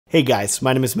Hey guys,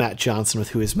 my name is Matt Johnson with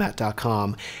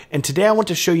whoismatt.com, and today I want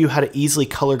to show you how to easily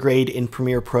color grade in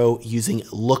Premiere Pro using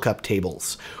lookup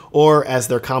tables, or as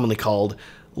they're commonly called,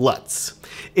 LUTs.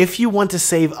 If you want to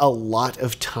save a lot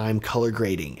of time color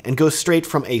grading and go straight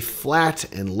from a flat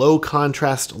and low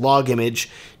contrast log image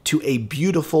to a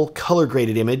beautiful color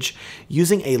graded image,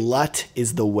 using a LUT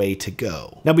is the way to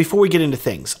go. Now before we get into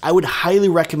things, I would highly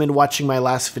recommend watching my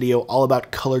last video all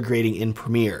about color grading in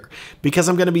Premiere, because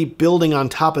I'm going to be building on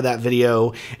top of that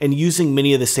video and using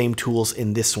many of the same tools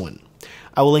in this one.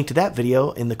 I will link to that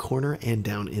video in the corner and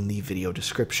down in the video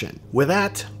description. With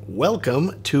that,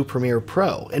 welcome to Premiere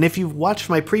Pro. And if you've watched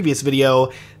my previous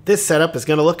video, this setup is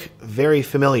going to look very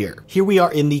familiar. Here we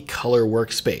are in the color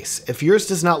workspace. If yours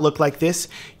does not look like this,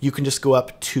 you can just go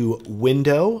up to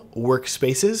Window,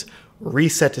 Workspaces,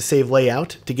 reset to save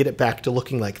layout to get it back to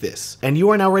looking like this. And you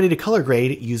are now ready to color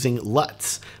grade using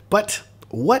LUTs. But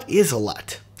what is a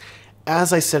LUT?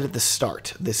 As I said at the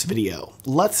start of this video,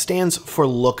 LUT stands for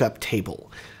lookup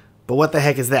table. But what the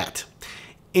heck is that?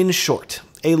 In short,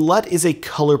 a LUT is a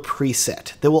color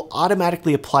preset that will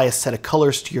automatically apply a set of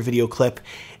colors to your video clip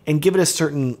and give it a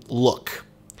certain look.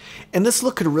 And this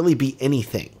look could really be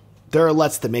anything. There are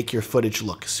LUTs that make your footage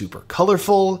look super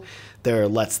colorful. There are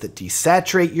LUTs that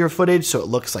desaturate your footage so it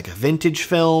looks like a vintage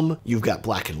film. You've got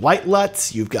black and white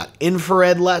LUTs, you've got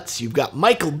infrared LUTs, you've got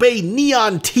Michael Bay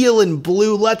neon teal and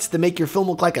blue LUTs that make your film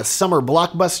look like a summer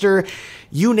blockbuster.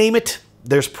 You name it,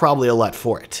 there's probably a LUT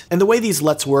for it. And the way these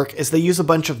LUTs work is they use a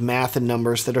bunch of math and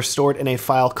numbers that are stored in a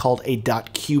file called a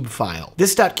 .cube file.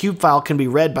 This .cube file can be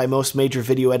read by most major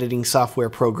video editing software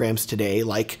programs today,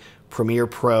 like Premiere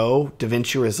Pro,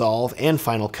 DaVinci Resolve, and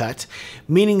Final Cut,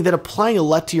 meaning that applying a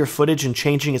LUT to your footage and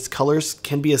changing its colors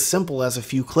can be as simple as a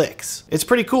few clicks. It's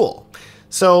pretty cool.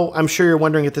 So I'm sure you're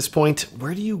wondering at this point,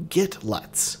 where do you get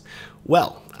LUTs?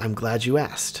 Well, I'm glad you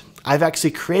asked. I've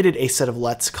actually created a set of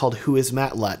LUTs called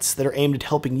whoismatt LUTs that are aimed at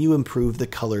helping you improve the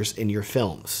colors in your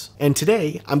films. And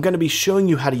today, I'm going to be showing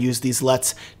you how to use these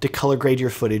LUTs to color grade your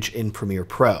footage in Premiere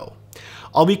Pro.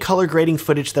 I'll be color grading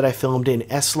footage that I filmed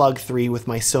in S-Log3 with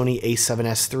my Sony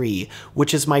a7S III,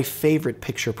 which is my favorite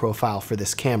picture profile for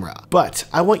this camera. But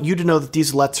I want you to know that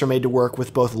these LUTs are made to work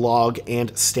with both log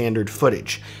and standard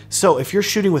footage. So if you're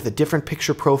shooting with a different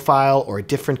picture profile or a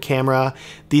different camera,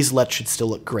 these LUTs should still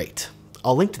look great.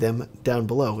 I'll link to them down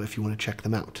below if you want to check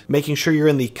them out. Making sure you're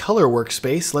in the color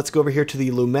workspace, let's go over here to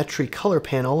the Lumetri color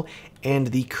panel and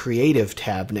the creative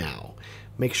tab now.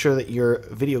 Make sure that your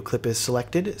video clip is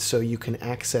selected so you can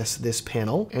access this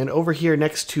panel. And over here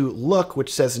next to look,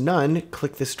 which says none,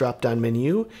 click this drop-down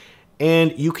menu.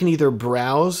 And you can either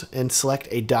browse and select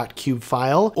a .cube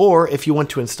file, or if you want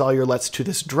to install your LUTs to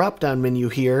this drop-down menu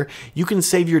here, you can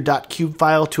save your .cube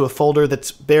file to a folder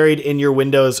that's buried in your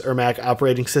Windows or Mac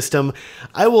operating system.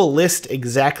 I will list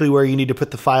exactly where you need to put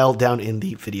the file down in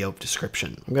the video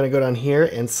description. I'm gonna go down here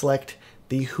and select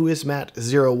the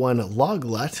whoismatt01 log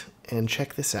LUT, and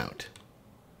check this out.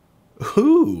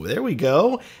 Ooh, there we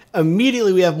go.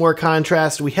 Immediately we have more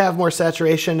contrast, we have more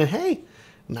saturation, and hey,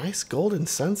 nice golden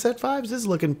sunset vibes. This is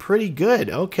looking pretty good.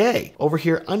 Okay. Over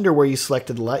here under where you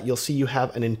selected the LUT, you'll see you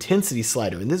have an intensity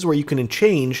slider, and this is where you can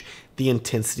change the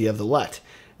intensity of the LUT.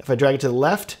 If I drag it to the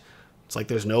left, it's like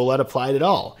there's no LUT applied at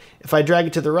all. If I drag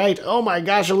it to the right, oh my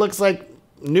gosh, it looks like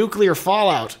nuclear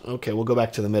fallout. Okay, we'll go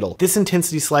back to the middle. This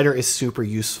intensity slider is super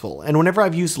useful, and whenever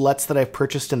I've used LUTs that I've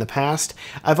purchased in the past,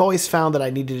 I've always found that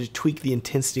I needed to tweak the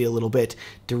intensity a little bit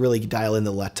to really dial in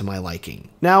the LUT to my liking.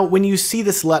 Now, when you see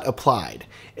this LUT applied,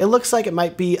 it looks like it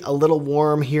might be a little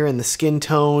warm here in the skin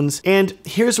tones, and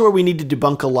here's where we need to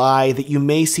debunk a lie that you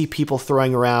may see people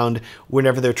throwing around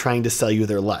whenever they're trying to sell you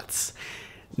their LUTs.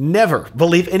 Never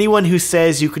believe anyone who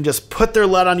says you can just put their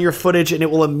LUT on your footage and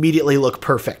it will immediately look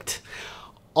perfect.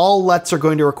 All LUTs are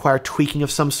going to require tweaking of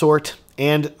some sort,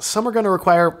 and some are going to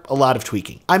require a lot of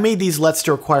tweaking. I made these LUTs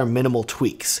to require minimal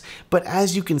tweaks, but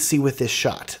as you can see with this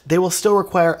shot, they will still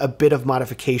require a bit of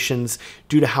modifications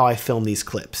due to how I film these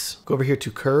clips. Go over here to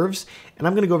curves, and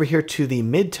I'm going to go over here to the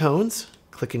midtones,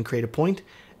 click and create a point.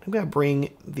 I'm going to bring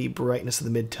the brightness of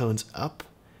the midtones up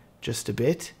just a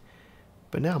bit,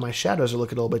 but now my shadows are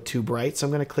looking a little bit too bright, so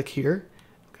I'm going to click here.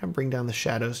 I'm going to bring down the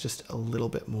shadows just a little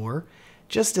bit more.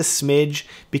 Just a smidge,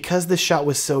 because this shot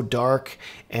was so dark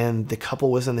and the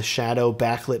couple was in the shadow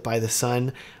backlit by the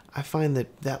sun. I find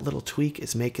that that little tweak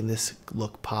is making this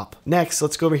look pop. Next,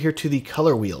 let's go over here to the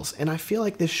color wheels. And I feel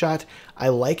like this shot, I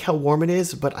like how warm it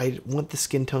is, but I want the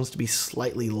skin tones to be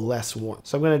slightly less warm.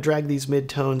 So I'm going to drag these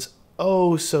midtones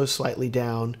oh so slightly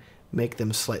down, make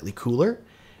them slightly cooler.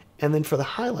 And then for the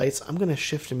highlights, I'm going to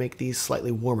shift to make these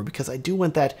slightly warmer because I do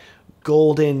want that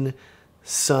golden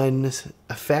sun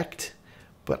effect,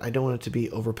 but I don't want it to be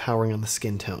overpowering on the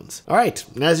skin tones. All right,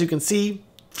 and as you can see,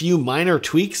 few minor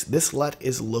tweaks. This LUT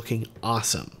is looking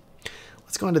awesome.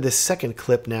 Let's go on to this second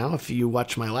clip now. If you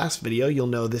watch my last video, you'll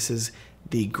know this is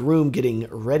the groom getting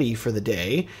ready for the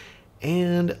day.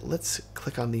 And let's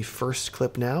click on the first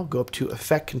clip now, go up to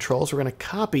Effect Controls. We're going to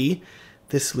copy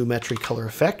this Lumetri color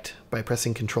effect by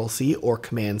pressing Control-C or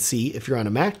Command-C if you're on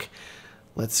a Mac.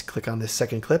 Let's click on this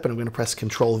second clip, and I'm going to press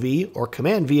Control-V or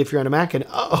Command-V if you're on a Mac. And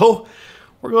uh-oh,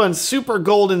 we're going super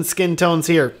golden skin tones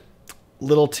here.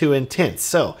 Little too intense.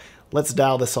 So let's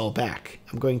dial this all back.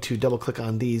 I'm going to double-click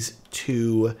on these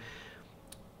two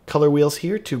color wheels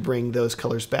here to bring those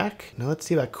colors back. Now let's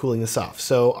see about cooling this off.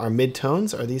 So our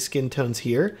mid-tones are these skin tones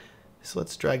here. So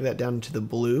let's drag that down into the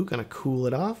blue. Gonna cool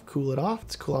it off, cool it off.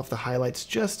 Let's cool off the highlights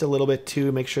just a little bit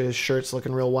too. Make sure his shirt's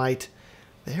looking real white.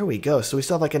 There we go. So we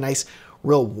still have like a nice,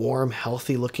 real warm,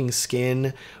 healthy looking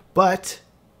skin, but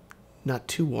not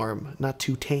too warm, not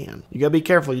too tan. You gotta be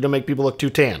careful you don't make people look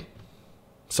too tan.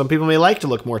 Some people may like to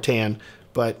look more tan,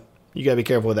 but you gotta be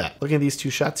careful with that. Looking at these two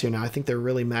shots here now, I think they're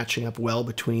really matching up well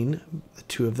between the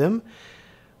two of them.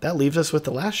 That leaves us with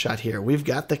the last shot here. We've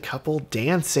got the couple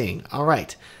dancing. All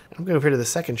right, I'm going over here to the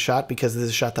second shot because this is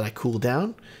a shot that I cooled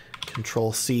down.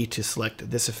 Control-C to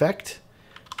select this effect.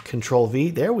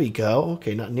 Control-V, there we go.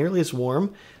 Okay, not nearly as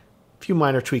warm. A few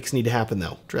minor tweaks need to happen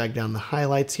though. Drag down the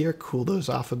highlights here, cool those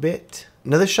off a bit.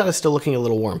 Now this shot is still looking a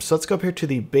little warm, so let's go up here to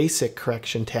the basic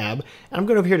correction tab, and I'm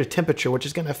going over here to temperature, which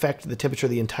is going to affect the temperature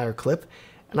of the entire clip,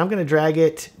 and I'm going to drag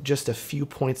it just a few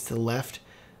points to the left.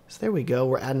 So there we go,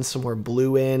 we're adding some more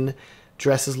blue in,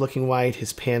 dress is looking white,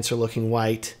 his pants are looking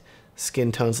white,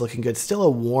 skin tone's looking good. Still a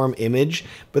warm image,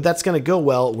 but that's going to go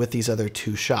well with these other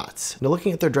two shots. Now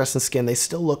looking at their dress and skin, they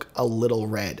still look a little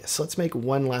red, so let's make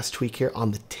one last tweak here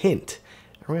on the tint.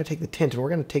 And we're going to take the tint, and we're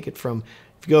going to take it from,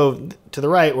 if you go to the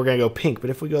right, we're going to go pink, but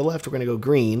if we go left, we're going to go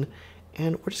green,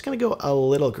 and we're just going to go a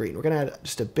little green. We're going to add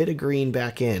just a bit of green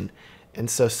back in, and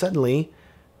so suddenly,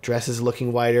 dress is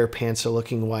looking whiter, pants are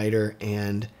looking whiter,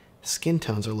 and skin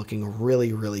tones are looking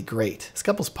really, really great. This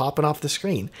couple's popping off the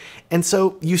screen. And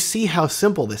so you see how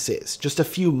simple this is. Just a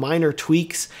few minor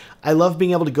tweaks. I love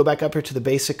being able to go back up here to the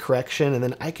basic correction, and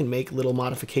then I can make little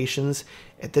modifications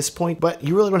at this point, but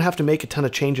you really don't have to make a ton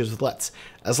of changes with LUTs.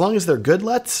 As long as they're good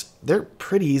LUTs, they're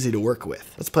pretty easy to work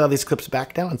with. Let's play all these clips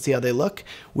back now and see how they look.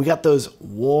 We got those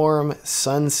warm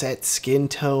sunset skin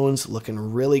tones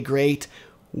looking really great.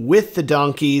 With the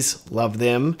donkeys, love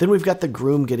them. Then we've got the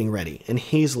groom getting ready, and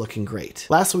he's looking great.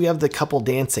 Lastly, we have the couple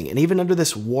dancing, and even under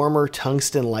this warmer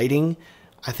tungsten lighting,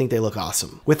 I think they look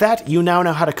awesome. With that, you now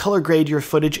know how to color grade your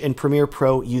footage in Premiere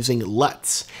Pro using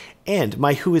LUTs. And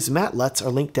my Who Is Matt LUTs are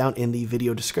linked down in the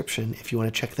video description if you want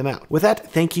to check them out. With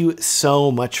that, thank you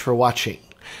so much for watching.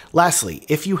 Lastly,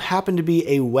 if you happen to be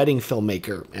a wedding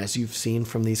filmmaker, as you've seen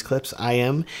from these clips, I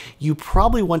am, you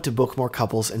probably want to book more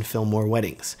couples and film more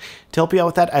weddings. To help you out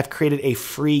with that, I've created a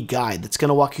free guide that's going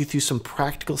to walk you through some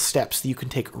practical steps that you can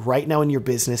take right now in your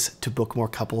business to book more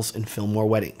couples and film more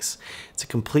weddings. It's a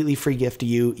completely free gift to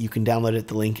you. You can download it at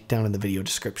the link down in the video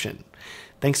description.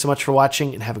 Thanks so much for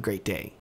watching, and have a great day.